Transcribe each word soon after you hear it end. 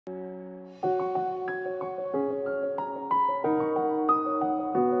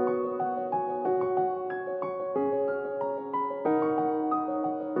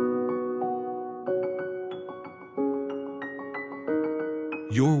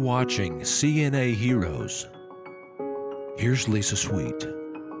You're watching CNA Heroes. Here's Lisa Sweet.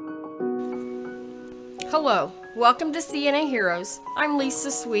 Hello, welcome to CNA Heroes. I'm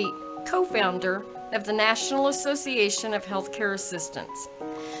Lisa Sweet, co-founder of the National Association of Healthcare Assistants.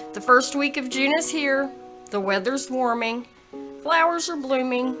 The first week of June is here, the weather's warming, flowers are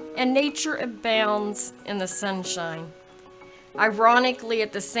blooming, and nature abounds in the sunshine. Ironically,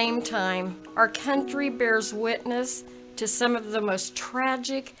 at the same time, our country bears witness to some of the most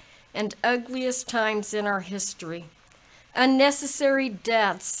tragic and ugliest times in our history. Unnecessary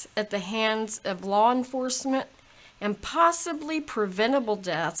deaths at the hands of law enforcement and possibly preventable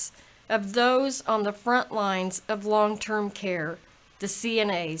deaths of those on the front lines of long-term care, the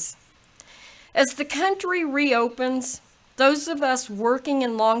CNAs. As the country reopens, those of us working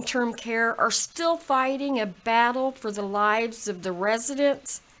in long-term care are still fighting a battle for the lives of the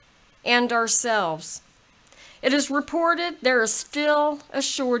residents and ourselves. It is reported there is still a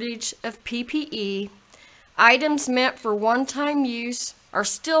shortage of PPE. Items meant for one-time use are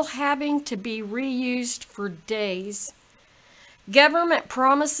still having to be reused for days. Government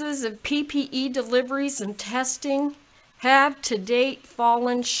promises of PPE deliveries and testing have to date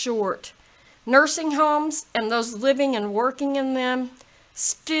fallen short. Nursing homes and those living and working in them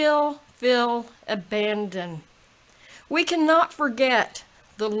still feel abandoned. We cannot forget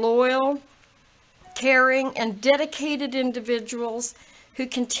the loyal, caring, and dedicated individuals who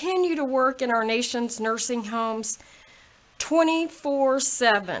continue to work in our nation's nursing homes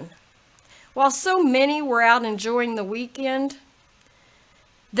 24/7. While so many were out enjoying the weekend,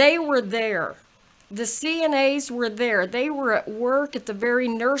 they were there. The CNAs were there. They were at work at the very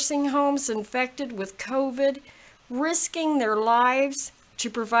nursing homes infected with COVID, risking their lives to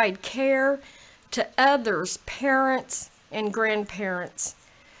provide care to others, parents and grandparents.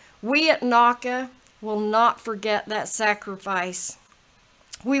 We at NAHCA will not forget that sacrifice.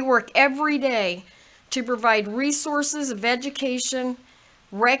 We work every day to provide resources of education,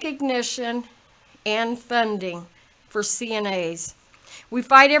 recognition, and funding for CNAs. We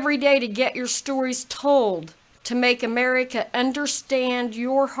fight every day to get your stories told, to make America understand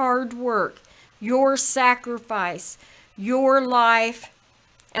your hard work, your sacrifice, your life,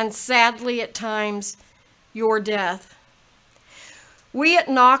 and sadly at times, your death. We at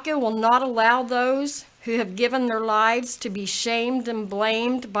NAHCA will not allow those who have given their lives to be shamed and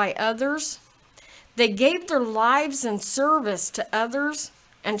blamed by others. They gave their lives in service to others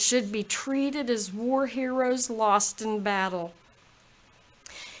and should be treated as war heroes lost in battle.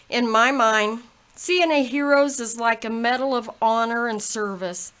 In my mind, CNA Heroes is like a medal of honor and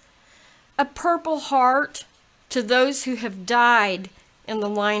service, a Purple Heart to those who have died in the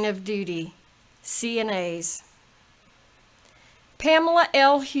line of duty, CNAs. Pamela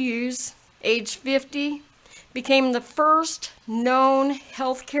L. Hughes, age 50, became the first known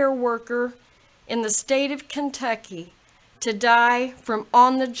healthcare worker in the state of Kentucky to die from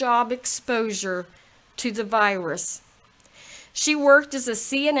on-the-job exposure to the virus. She worked as a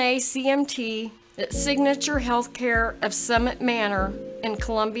CNA CMT at Signature Healthcare of Summit Manor in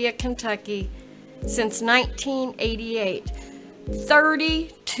Columbia, Kentucky since 1988.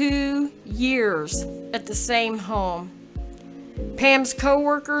 32 years at the same home. Pam's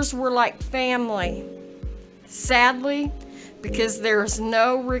co-workers were like family. Sadly, because there is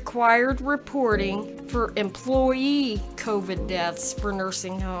no required reporting for employee COVID deaths for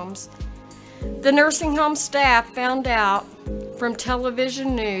nursing homes, the nursing home staff found out from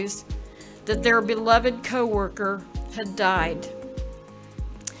television news that their beloved co-worker had died.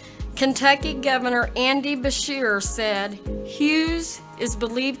 Kentucky Governor Andy Beshear said Hughes is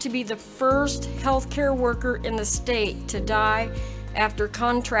believed to be the first healthcare worker in the state to die after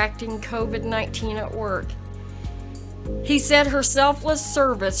contracting COVID-19 at work. He said her selfless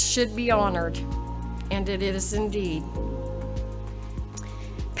service should be honored, and it is indeed.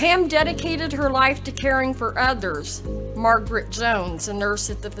 Pam dedicated her life to caring for others, Margaret Jones, a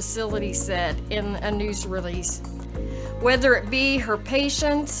nurse at the facility, said in a news release. Whether it be her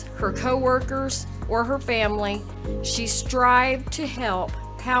patients, her co-workers, or her family, she strived to help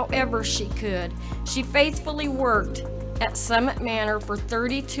however she could. She faithfully worked at Summit Manor for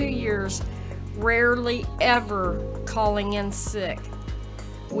 32 years, rarely ever calling in sick.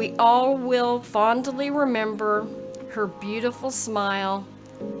 We all will fondly remember her beautiful smile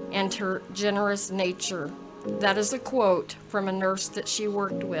and her generous nature. That is a quote from a nurse that she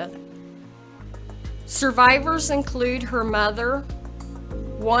worked with. Survivors include her mother,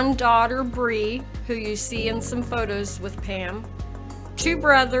 one daughter, Bree, who you see in some photos with Pam, 2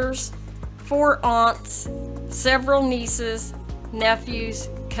 brothers, 4 aunts, several nieces, nephews,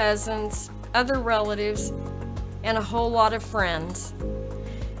 cousins, other relatives, and a whole lot of friends.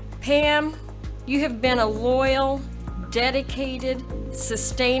 Pam, you have been a loyal, dedicated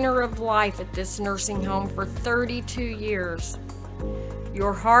sustainer of life at this nursing home for 32 years.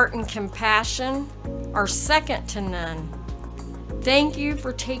 Your heart and compassion are second to none. Thank you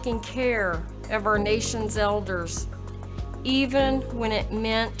for taking care of our nation's elders, even when it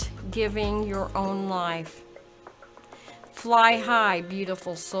meant giving your own life. Fly high,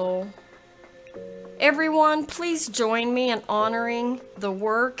 beautiful soul. Everyone, please join me in honoring the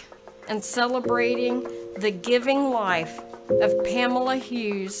work and celebrating the giving life of Pamela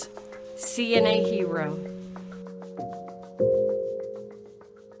Hughes, CNA hero.